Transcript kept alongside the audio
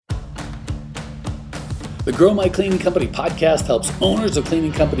The Grow My Cleaning Company podcast helps owners of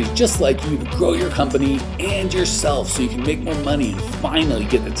cleaning companies just like you to grow your company and yourself so you can make more money and finally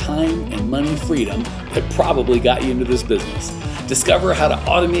get the time and money freedom that probably got you into this business. Discover how to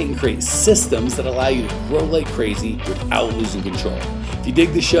automate and create systems that allow you to grow like crazy without losing control. If you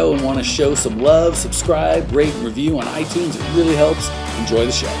dig the show and want to show some love, subscribe, rate, and review on iTunes. It really helps. Enjoy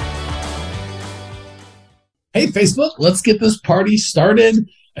the show. Hey, Facebook, let's get this party started.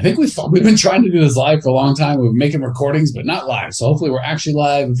 I think we've been trying to do this live for a long time. We've been making recordings, but not live. So hopefully we're actually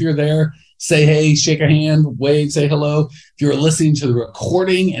live. If you're there, say hey, shake a hand, wave, say hello. If you're listening to the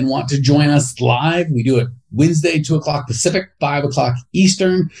recording and want to join us live, we do it Wednesday, 2 o'clock Pacific, 5 o'clock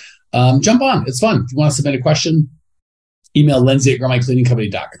Eastern. Jump on. It's fun. If you want to submit a question, email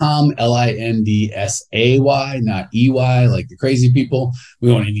Lindsay@growmycleaningcompany.com, Lindsay, not EY, like the crazy people.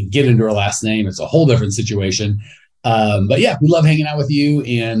 We won't even get into her last name. It's a whole different situation. But yeah, we love hanging out with you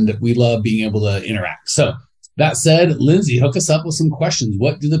and we love being able to interact. So that said, Lindsay, hook us up with some questions.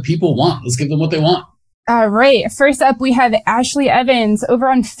 What do the people want? Let's give them what they want. All right. First up, we have Ashley Evans over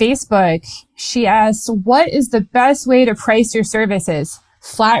on Facebook. She asks, what is the best way to price your services?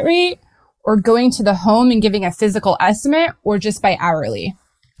 Flat rate or going to the home and giving a physical estimate or just by hourly?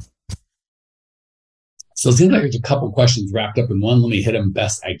 So it seems like there's a couple questions wrapped up in one. Let me hit them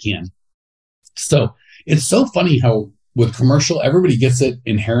best I can. So it's so funny how with commercial, everybody gets it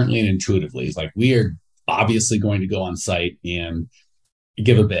inherently and intuitively. It's like we are obviously going to go on site and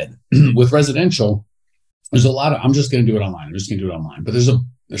give a bid. With residential, there's a lot of, I'm just going to do it online. I'm just going to do it online. But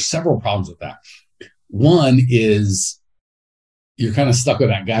there's several problems with that. One is you're kind of stuck with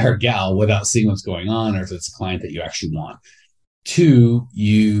that guy or gal without seeing what's going on or if it's a client that you actually want. Two,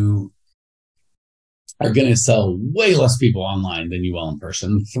 you are going to sell way less people online than you will in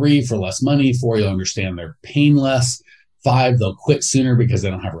person. 3, for less money. 4, you'll understand their pain less. 5, they'll quit sooner because they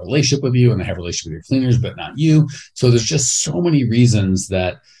don't have a relationship with you and they have a relationship with your cleaners, but not you. So there's just so many reasons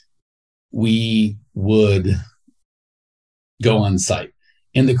that we would go on site.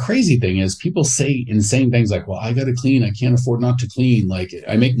 And the crazy thing is people say insane things like, well, I got to clean. I can't afford not to clean. Like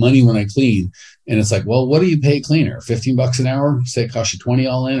I make money when I clean. And it's like, well, what do you pay a cleaner? $15 an hour? Say it costs you 20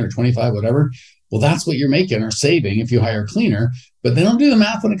 all in or 25, whatever. Well, that's what you're making or saving if you hire a cleaner, but they don't do the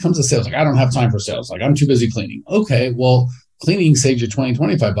math when it comes to sales. Like, I don't have time for sales. Like, I'm too busy cleaning. Okay, well, cleaning saves you 20,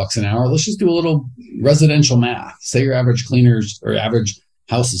 $25 an hour. Let's just do a little residential math. Say your average cleaners or average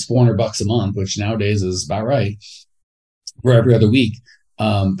house is $400 a month, which nowadays is about right for every other week.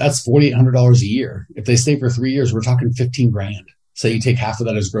 That's $4,800 a year. If they stay for 3 years, we're talking 15 grand. Say you take half of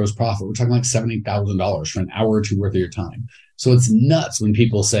that as gross profit. We're talking like $70,000 for an hour or two worth of your time. So it's nuts when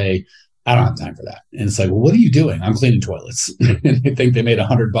people say, I don't have time for that. And it's like, well, what are you doing? I'm cleaning toilets. And they think they made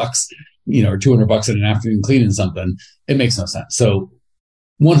 $100, or $200 in an afternoon cleaning something. It makes no sense. So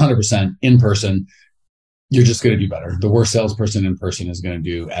 100% in person, you're just going to do better. The worst salesperson in person is going to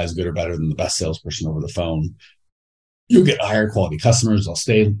do as good or better than the best salesperson over the phone. You'll get higher quality customers. They'll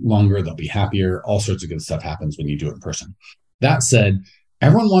stay longer. They'll be happier. All sorts of good stuff happens when you do it in person. That said,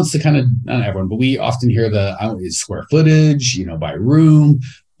 everyone wants to not everyone, but we often hear square footage, by room.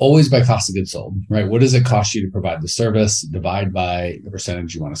 Always by cost of goods sold, right? What does it cost you to provide the service? Divide by the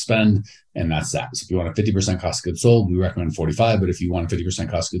percentage you want to spend, and that's that. So if you want a 50% cost of goods sold, we recommend 45. But if you want a 50%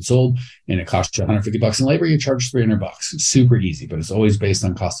 cost of goods sold and it costs you $150 in labor, you charge $300. It's super easy, but it's always based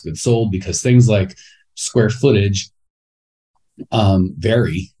on cost of goods sold because things like square footage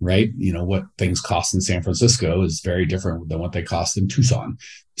vary, right? What things cost in San Francisco is very different than what they cost in Tucson.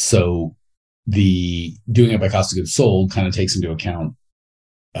 So the doing it by cost of goods sold kind of takes into account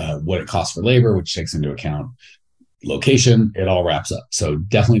what it costs for labor, which takes into account location. It all wraps up. So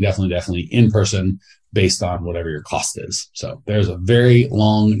definitely in person based on whatever your cost is. So there's a very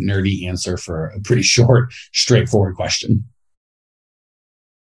long, nerdy answer for a pretty short, straightforward question.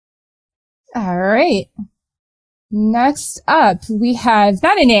 All right. Next up, we have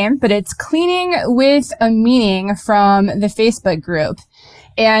not a name, but it's Cleaning with a Meaning from the Facebook group.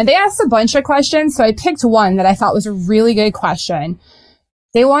 And they asked a bunch of questions. So I picked one that I thought was a really good question.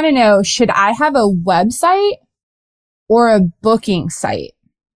 They want to know, should I have a website or a booking site?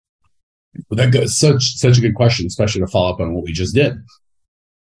 Well, that goes such a good question, especially to follow up on what we just did.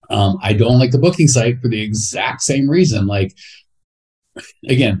 I don't like the booking site for the exact same reason. Like,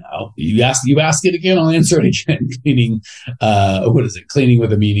 again, you ask it again, I'll answer it again. Cleaning, what is it? Cleaning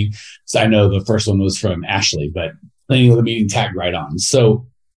with a Meaning. So I know the first one was from Ashley, but Cleaning with a Meaning tagged right on. So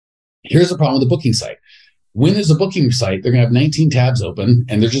here's the problem with the booking site. When there's a booking site, they're going to have 19 tabs open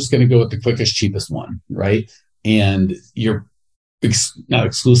and they're just going to go with the quickest, cheapest one, right? And you're not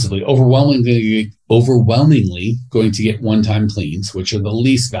exclusively, overwhelmingly going to get one-time cleans, which are the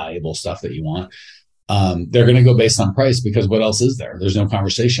least valuable stuff that you want. They're going to go based on price because what else is there? There's no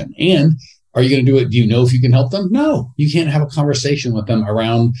conversation. And are you going to do it? Do you know if you can help them? No, you can't have a conversation with them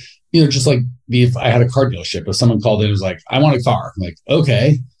around, just like if I had a car dealership, if someone called in and was like, I want a car. I'm like,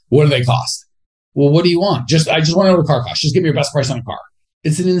 okay, what do they cost? Well, what do you want? I just want to know what a car costs. Just give me your best price on a car.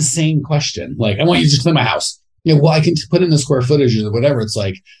 It's an insane question. Like, I want you to just clean my house. Well, I can put in the square footage or whatever. It's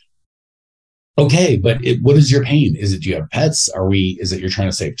like, okay, but what is your pain? Is it, do you have pets? Is it you're trying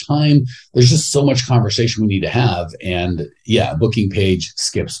to save time? There's just so much conversation we need to have. And yeah, booking page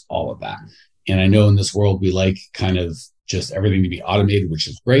skips all of that. And I know in this world, we like kind of just everything to be automated, which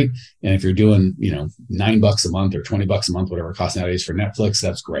is great. And if you're doing, $9 a month or $20 a month, whatever it costs nowadays for Netflix,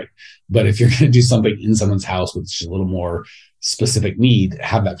 that's great. But if you're going to do something in someone's house with just a little more specific need,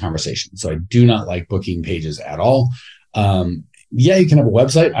 have that conversation. So I do not like booking pages at all. Yeah, you can have a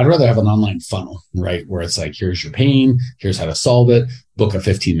website. I'd rather have an online funnel, right? Where it's like, here's your pain, here's how to solve it, book a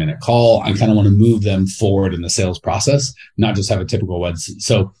 15-minute call. I kind of want to move them forward in the sales process, not just have a typical website.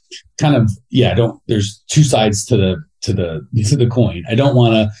 So kind of, there's two sides to the coin. We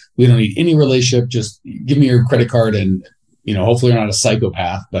don't need any relationship. Just give me your credit card and, hopefully you're not a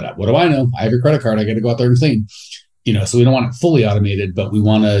psychopath, but what do I know? I have your credit card. I got to go out there and clean, so we don't want it fully automated, but we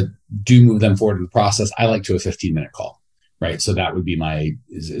want to move them forward in the process. I like to a 15-minute call. Right. So that would be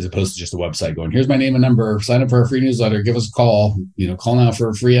as opposed to just a website going, here's my name and number, sign up for a free newsletter, give us a call, call now for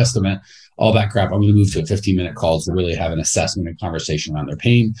a free estimate, all that crap. I'm going to move to a 15-minute call to really have an assessment and conversation around their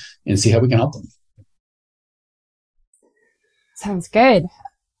pain and see how we can help them. Sounds good.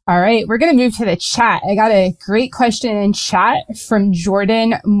 All right. We're going to move to the chat. I got a great question in chat from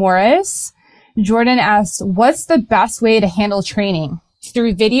Jordan Morris. Jordan asks, what's the best way to handle training?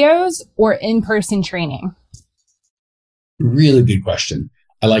 Through videos or in-person training? Really good question.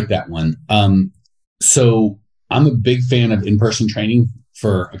 I like that one. So I'm a big fan of in-person training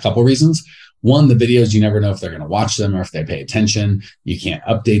for a couple of reasons. One, the videos, you never know if they're going to watch them or if they pay attention. You can't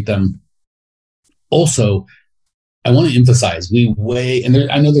update them. Also, I want to emphasize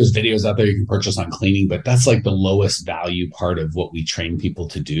I know there's videos out there you can purchase on cleaning, but that's like the lowest value part of what we train people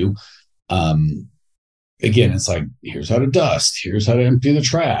to do. Again, it's like, here's how to dust, here's how to empty the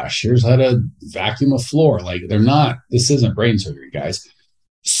trash, here's how to vacuum a floor. Like this isn't brain surgery, guys.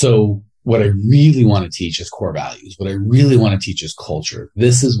 So what I really want to teach is core values. What I really want to teach is culture.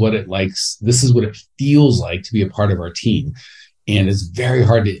 This is what it feels like to be a part of our team. And it's very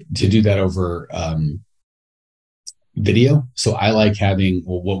hard to do that over video. So I like having,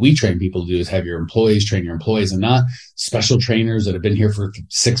 what we train people to do is have your employees train your employees, and not special trainers that have been here for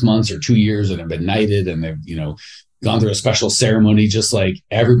 6 months or 2 years and have been knighted and they've, gone through a special ceremony. Just like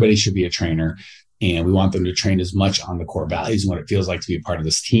everybody should be a trainer. And we want them to train as much on the core values and what it feels like to be a part of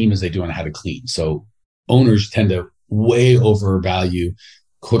this team as they do on how to clean. So owners tend to way overvalue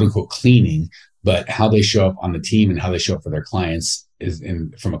quote unquote cleaning, but how they show up on the team and how they show up for their clients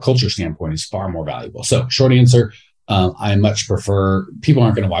from a culture standpoint is far more valuable. So short answer, I much prefer, people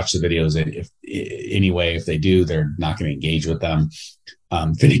aren't going to watch the videos anyway. If they do, they're not going to engage with them.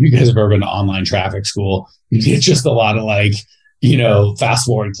 If any of you guys have ever been to online traffic school, it's just a lot of fast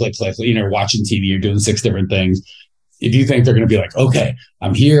forward, click, watching TV, you're doing 6 different things. If you think they're going to be like, okay,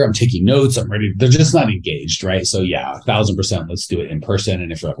 I'm here, I'm taking notes, I'm ready, they're just not engaged, right? So yeah, 1,000%, let's do it in person.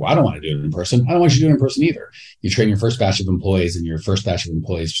 And if you're like, well, I don't want to do it in person, I don't want you to do it in person either. You train your first batch of employees, and your first batch of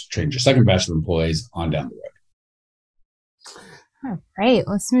employees trains your second batch of employees on down the road. All right,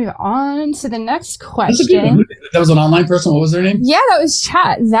 let's move on to the next question. That was an online person. What was their name? Yeah, that was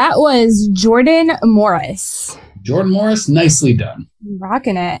chat. That was Jordan Morris. Jordan Morris, nicely done.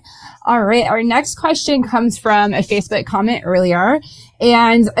 Rocking it. All right, our next question comes from a Facebook comment earlier.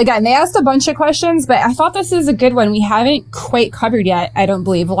 And again, they asked a bunch of questions, but I thought this is a good one we haven't quite covered yet, I don't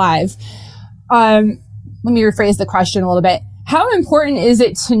believe, live. Let me rephrase the question a little bit. How important is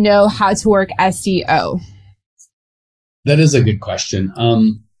it to know how to work SEO? That is a good question. I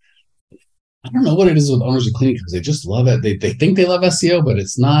don't know what it is with owners of cleaning because they just love it. They think they love SEO, but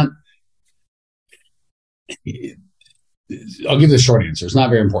it's not. I'll give the short answer. It's not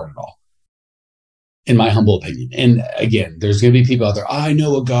very important at all, in my humble opinion. And again, there's going to be people out there. I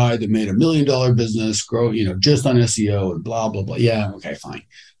know a guy that made $1 million business grow, just on SEO and blah, blah, blah. Yeah. Okay, fine.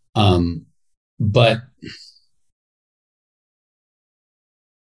 But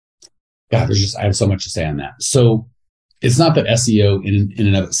God, I have so much to say on that. So it's not that SEO in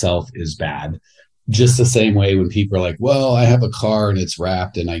and of itself is bad. Just the same way when people are like, well, I have a car and it's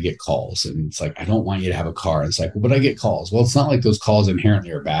wrapped and I get calls. And it's like, I don't want you to have a car. And it's like, well, but I get calls. Well, it's not like those calls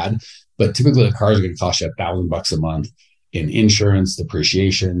inherently are bad, but typically the car is going to cost you $1,000 a month in insurance,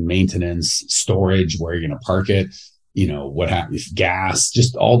 depreciation, maintenance, storage, where you're going to park it. what happens, gas,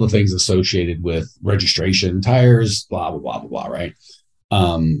 just all the things associated with registration, tires, blah, blah, blah, blah, blah, right?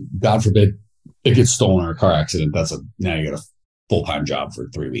 God forbid it gets stolen or a car accident. Now you got a full-time job for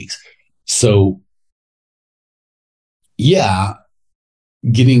 3 weeks. So yeah,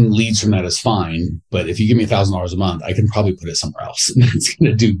 getting leads from that is fine. But if you give me $1,000 a month, I can probably put it somewhere else. It's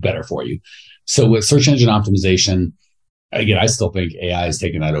going to do better for you. So with search engine optimization, again, I still think AI is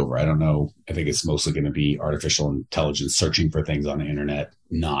taking that over. I don't know. I think it's mostly going to be artificial intelligence searching for things on the internet,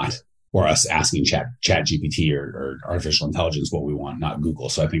 or us asking chat GPT or artificial intelligence what we want, not Google.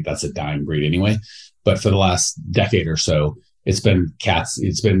 So I think that's a dying breed anyway. But for the last decade or so, it's been cops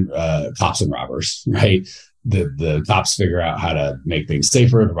and robbers, right? The cops figure out how to make things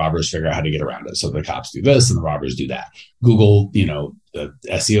safer. The robbers figure out how to get around it. So the cops do this and the robbers do that. Google, the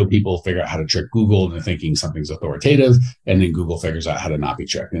SEO people figure out how to trick Google into thinking something's authoritative. And then Google figures out how to not be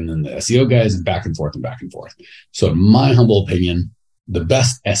tricked. And then the SEO guys, and back and forth and back and forth. So in my humble opinion, the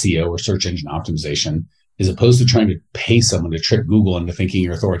best SEO or search engine optimization, as opposed to trying to pay someone to trick Google into thinking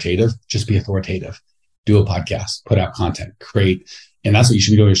you're authoritative, just be authoritative. Do a podcast, put out content, create. And that's what you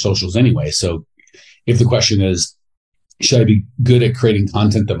should be doing your socials anyway. So if the question is, should I be good at creating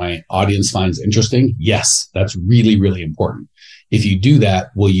content that my audience finds interesting? Yes, that's really, really important. If you do that,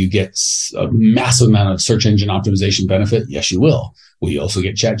 will you get a massive amount of search engine optimization benefit? Yes, you will. Will you also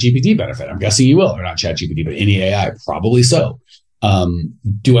get chat GPT benefit? I'm guessing you will, or not chat GPT, but any AI, probably so.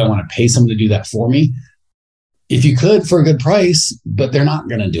 Do I want to pay someone to do that for me? If you could, for a good price, but they're not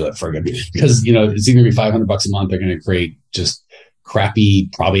going to do it for a good price because, it's either going to be $500 a month. They're going to create just crappy,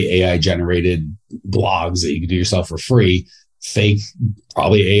 probably AI generated blogs that you can do yourself for free, fake,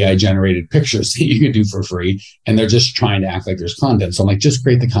 probably AI generated pictures that you can do for free. And they're just trying to act like there's content. So I'm like, just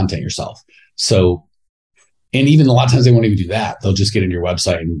create the content yourself. So, and even a lot of times they won't even do that. They'll just get into your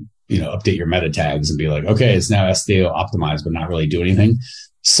website and, update your meta tags and be like, okay, it's now SEO optimized, but not really do anything.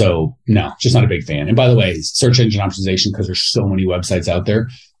 So no, just not a big fan. And by the way, search engine optimization, because there's so many websites out there,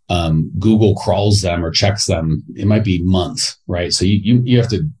 Google crawls them or checks them. It might be months, right? So you have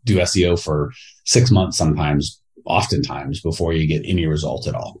to do SEO for 6 months oftentimes before you get any result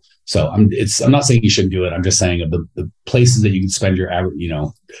at all. So I'm not saying you shouldn't do it. I'm just saying of the places that you can spend your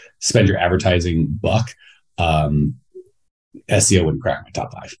advertising buck, SEO wouldn't crack my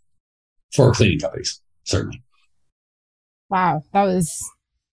top 5 for cleaning companies, certainly. Wow, that was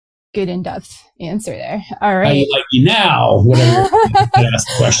good in-depth answer there. All right. How you like me now? Whatever. Ask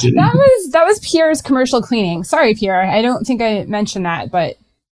the question. That was Pierre's commercial cleaning. Sorry, Pierre. I don't think I mentioned that, but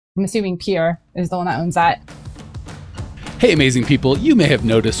I'm assuming Pierre is the one that owns that. Hey, amazing people. You may have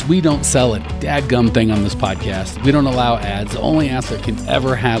noticed we don't sell a dadgum thing on this podcast. We don't allow ads. The only ask I can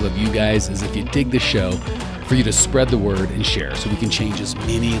ever have of you guys is if you dig the show, for you to spread the word and share so we can change as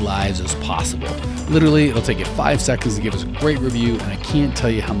many lives as possible. Literally, it'll take you 5 seconds to give us a great review, and I can't tell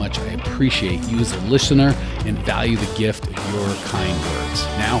you how much I appreciate you as a listener and value the gift of your kind words.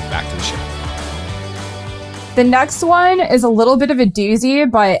 Now, back to the show. The next one is a little bit of a doozy,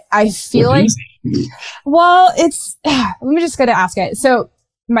 but I feel let me just go to ask it. So,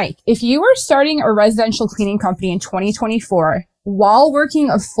 Mike, if you were starting a residential cleaning company in 2024 while working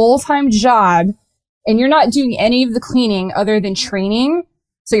a full-time job, and you're not doing any of the cleaning other than training,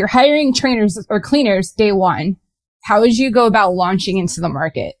 so you're hiring trainers or cleaners day one, how would you go about launching into the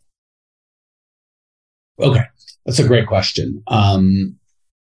market? Okay, that's a great question. Well,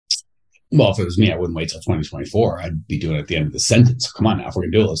 if it was me, I wouldn't wait till 2024. I'd be doing it at the end of the sentence. Come on now, if we're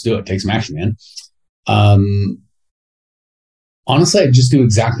going to do it, let's do it. Take some action, man. Honestly, I just do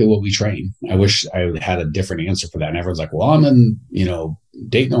exactly what we train. I wish I had a different answer for that. And everyone's like, well, I'm in,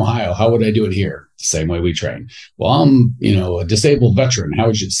 Dayton, Ohio. How would I do it here? Same way we train. Well, I'm, a disabled veteran. How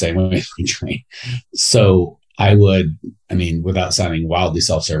would you say way we train? So I would, without sounding wildly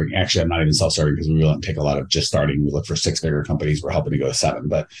self-serving, actually, I'm not even self-serving because we really don't take a lot of just starting. We look for 6-figure companies. We're helping to go to 7,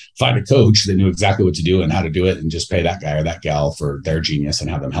 but find a coach that knew exactly what to do and how to do it and just pay that guy or that gal for their genius and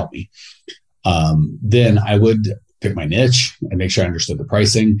have them help me. Then I would pick my niche and make sure I understood the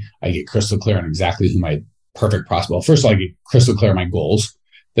pricing. I get crystal clear on exactly who my perfect prospect. Well, first of all, I get crystal clear on my goals.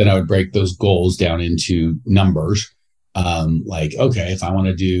 Then I would break those goals down into numbers. Like, okay, if I want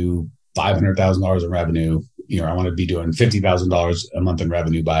to do $500,000 in revenue, I want to be doing $50,000 a month in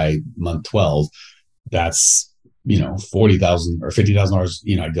revenue by month 12. That's, $40,000 or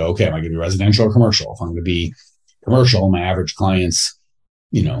 $50,000. I'd go, okay, am I going to be residential or commercial? If I'm going to be commercial, my average client's,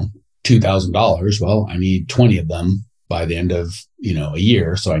 $2,000. Well, I need 20 of them by the end of, a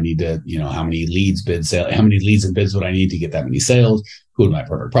year. So I need to, how many leads and bids would I need to get that many sales? Who would my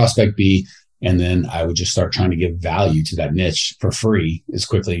perfect prospect be? And then I would just start trying to give value to that niche for free as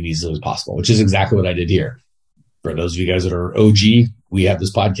quickly and easily as possible, which is exactly what I did here. For those of you guys that are OG, we have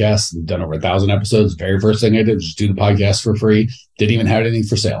this podcast. We've done over 1,000 episodes. Very first thing I did was just do the podcast for free. Didn't even have anything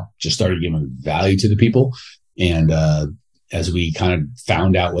for sale. Just started giving value to the people. And as we kind of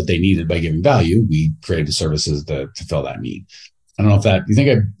found out what they needed by giving value, we created services to fill that need. I don't know if that, you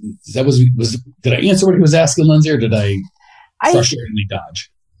think did I answer what he was asking, Lindsay, or did I frustratingly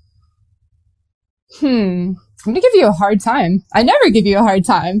dodge? I'm going to give you a hard time. I never give you a hard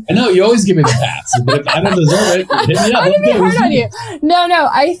time. I know you always give me the pass, but if I don't deserve it, hit me up. I'm going to be hard on you. No.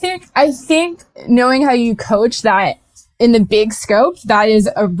 I think knowing how you coach that in the big scope, that is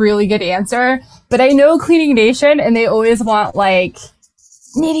a really good answer. But I know Cleaning Nation, and they always want like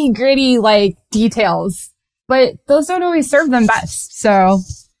nitty gritty like details, but those don't always serve them best. So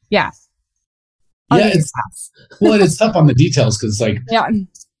yeah. It's tough on the details because it's like,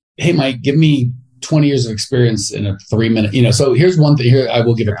 hey, Mike, give me 20 years of experience in a 3-minute, so here's one thing here. I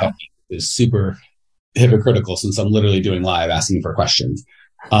will give a pet peeve. It's super hypocritical since I'm literally doing live asking for questions.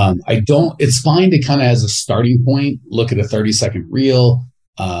 It's fine to kind of as a starting point, look at a 30-second reel,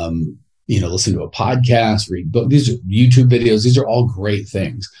 listen to a podcast, read books. These are YouTube videos. These are all great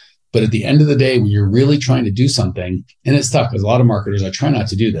things. But at the end of the day, when you're really trying to do something, and it's tough because a lot of marketers, I try not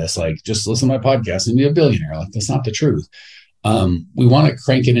to do this, like just listen to my podcast and be a billionaire. Like that's not the truth. We want to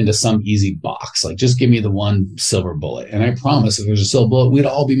crank it into some easy box. Like just give me the one silver bullet. And I promise if there's a silver bullet, we'd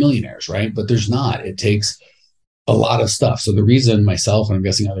all be millionaires, right? But there's not. It takes a lot of stuff. So the reason myself, and I'm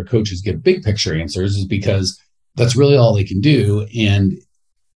guessing other coaches give big picture answers is because that's really all they can do. And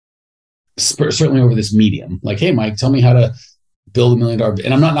certainly over this medium, like, hey, Mike, tell me how to build $1 million.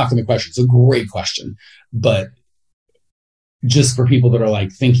 And I'm not knocking the question. It's a great question, but just for people that are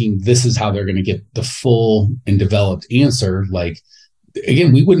like thinking this is how they're going to get the full and developed answer. Like,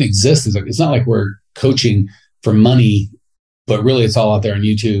 again, we wouldn't exist. It's not like we're coaching for money, but really it's all out there on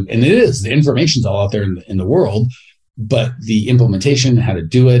YouTube. And it is, the information's all out there in the world, but the implementation, how to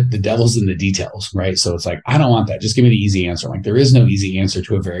do it, the devil's in the details, right? So it's like, I don't want that. Just give me the easy answer. Like there is no easy answer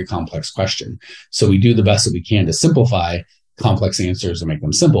to a very complex question. So we do the best that we can to simplify complex answers and make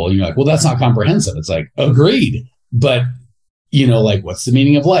them simple. And you're like, well, that's not comprehensive. It's like, agreed. But like what's the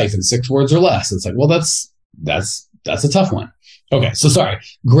meaning of life in 6 words or less? It's like, well, that's a tough one. Okay. So sorry.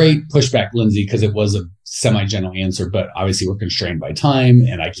 Great pushback, Lindsay, because it was a semi-general answer, but obviously we're constrained by time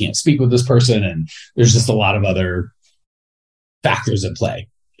and I can't speak with this person. And there's just a lot of other factors at play.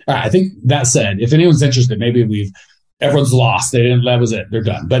 All right. I think that said, if anyone's interested, maybe everyone's lost. That was it. They're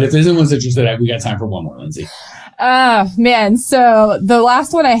done. But if anyone's interested, we got time for one more, Lindsay. Man. So the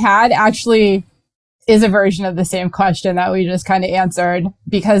last one I had actually is a version of the same question that we just kind of answered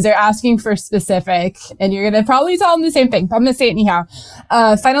because they're asking for specific and you're going to probably tell them the same thing, but I'm going to say it anyhow.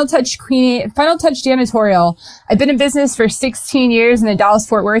 Final touch janitorial. I've been in business for 16 years in the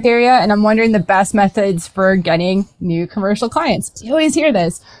Dallas-Fort Worth area, and I'm wondering the best methods for getting new commercial clients. You always hear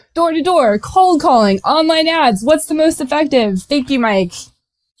this. Door to door, cold calling, online ads. What's the most effective? Thank you, Mike.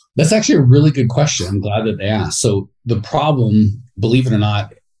 That's actually a really good question. I'm glad that they asked. So the problem, believe it or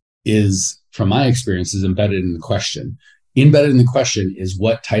not, is from my experience is embedded in the question. Embedded in the question is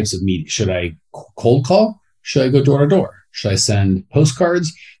what types of media. Should I cold call? Should I go door to door? Should I send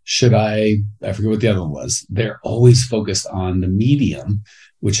postcards? Should I forget what the other one was. They're always focused on the medium,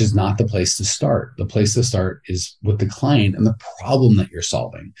 which is not the place to start. The place to start is with the client and the problem that you're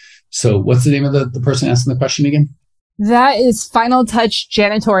solving. So what's the name of the person asking the question again? That is Final Touch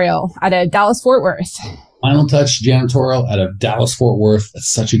Janitorial out of Dallas-Fort Worth. Final Touch Janitorial out of Dallas-Fort Worth.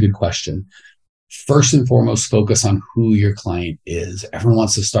 That's such a good question. First and foremost, focus on who your client is. Everyone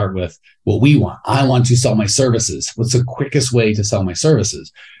wants to start with what we want. I want to sell my services. What's the quickest way to sell my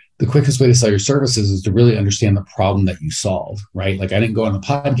services? The quickest way to sell your services is to really understand the problem that you solve, right? Like I didn't go on the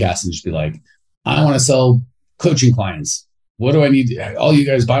podcast and just be like, I want to sell coaching clients. What do I need? All you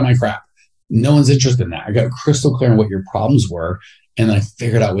guys buy my crap. No one's interested in that. I got crystal clear on what your problems were. And then I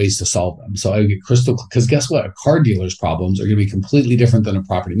figured out ways to solve them. So I get crystal clear, because guess what? A car dealer's problems are going to be completely different than a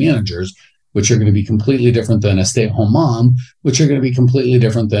property manager's, which are going to be completely different than a stay-at-home mom, which are going to be completely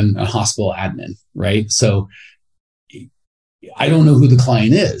different than a hospital admin, right? So I don't know who the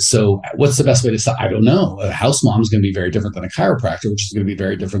client is. So what's the best way to sell? I don't know. A house mom is going to be very different than a chiropractor, which is going to be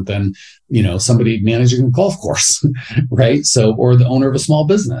very different than, somebody managing a golf course, right? So, or the owner of a small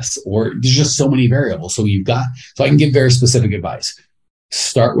business, or there's just so many variables. So I can give very specific advice.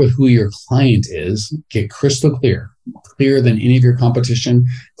 Start with who your client is, get crystal clearer than any of your competition,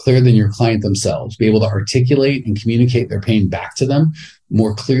 clearer than your client themselves, be able to articulate and communicate their pain back to them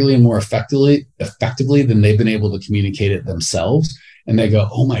more clearly and more effectively than they've been able to communicate it themselves. And they go,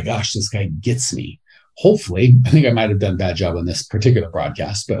 oh my gosh, this guy gets me. Hopefully, I think I might have done a bad job on this particular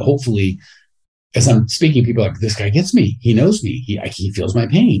broadcast, but hopefully as I'm speaking, people are like, this guy gets me. He knows me. He feels my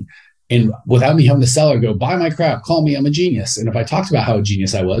pain. And without me having to sell or go, buy my crap, call me, I'm a genius. And if I talked about how a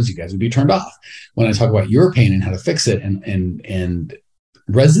genius I was, you guys would be turned off. When I talk about your pain and how to fix it and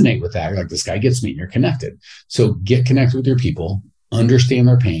resonate with that, you're like, this guy gets me, you're connected. So get connected with your people, understand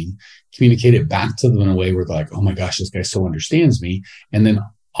their pain, communicate it back to them in a way where they're like, oh my gosh, this guy so understands me. And then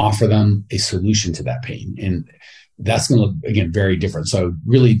offer them a solution to that pain. And that's going to look, again, very different. So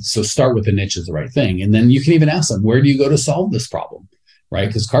start with the niche is the right thing. And then you can even ask them, where do you go to solve this problem? Right?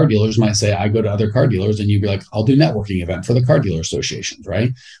 Because car dealers might say, I go to other car dealers, and you'd be like, I'll do networking event for the car dealer associations,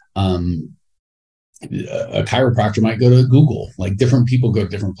 right? A chiropractor might go to Google. Like, different people go to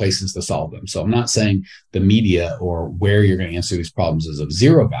different places to solve them. So I'm not saying the media or where you're going to answer these problems is of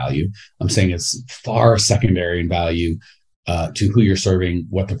zero value. I'm saying it's far secondary in value to who you're serving,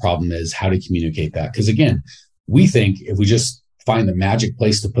 what the problem is, how to communicate that. Because again, we think if we just find the magic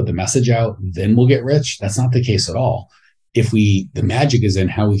place to put the message out, then we'll get rich. That's not the case at all. The magic is in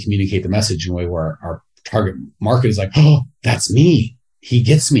how we communicate the message in a way where our target market is like, oh, that's me. He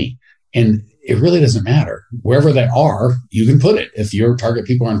gets me. And it really doesn't matter. Wherever they are, you can put it. If your target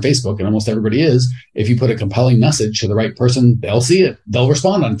people are on Facebook, and almost everybody is, if you put a compelling message to the right person, they'll see it. They'll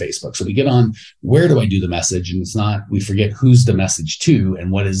respond on Facebook. So we get on, where do I do the message? And we forget who's the message to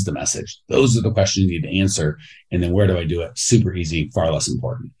and what is the message. Those are the questions you need to answer. And then where do I do it? Super easy, far less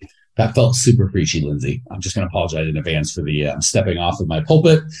important. That felt super preachy, Lindsay. I'm just going to apologize in advance for the stepping off of my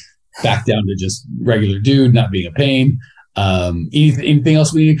pulpit, back down to just regular dude, not being a pain. Anything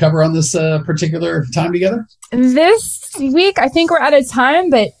else we need to cover on this particular time together? This week, I think we're out of time,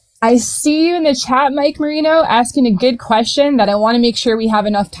 but I see you in the chat, Mike Marino, asking a good question that I want to make sure we have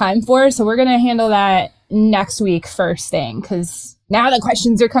enough time for. So we're going to handle that next week first thing, because now the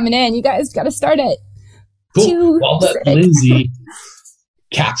questions are coming in. You guys got to start it. Cool. Well, let Lindsay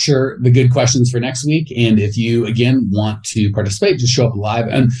capture the good questions for next week. And if you, again, want to participate, just show up live.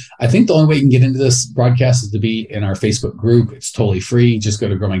 And I think the only way you can get into this broadcast is to be in our Facebook group. It's totally free. Just go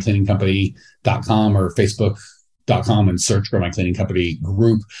to growmycleaningcompany.com or facebook.com and search Grow My Cleaning Company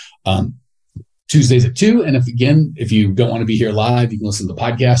group. Tuesdays at 2. And if you don't want to be here live, you can listen to the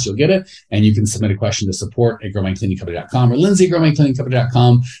podcast, you'll get it. And you can submit a question to support@growmycleaningcompany.com or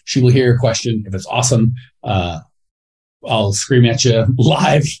Lindsay@growmycleaningcompany.com. She will hear your question. If it's awesome, I'll scream at you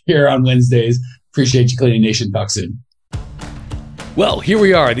live here on Wednesdays. Appreciate you, Cleaning Nation. Talk soon. Well, here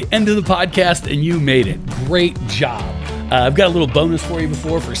we are at the end of the podcast, and you made it. Great job. I've got a little bonus for you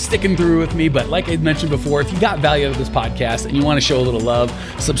for sticking through with me. But like I mentioned before, if you got value out of this podcast and you want to show a little love,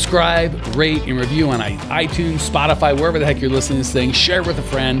 subscribe, rate, and review on iTunes, Spotify, wherever the heck you're listening to this thing. Share it with a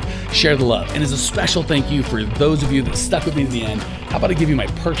friend. Share the love. And as a special thank you for those of you that stuck with me to the end, how about I give you my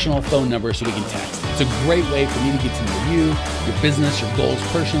personal phone number so we can text? It's a great way for me to get to know you, your business, your goals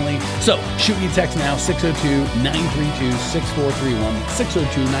personally. So shoot me a text now, 602-932-6431,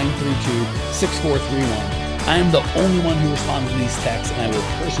 602-932-6431. I am the only one who responds to these texts, and I will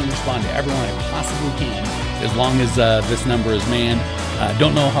personally respond to everyone I possibly can as long as this number is manned.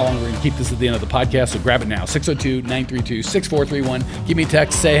 Don't know how long we're going to keep this at the end of the podcast, so grab it now, 602-932-6431. Give me a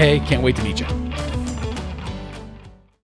text, say hey, can't wait to meet you.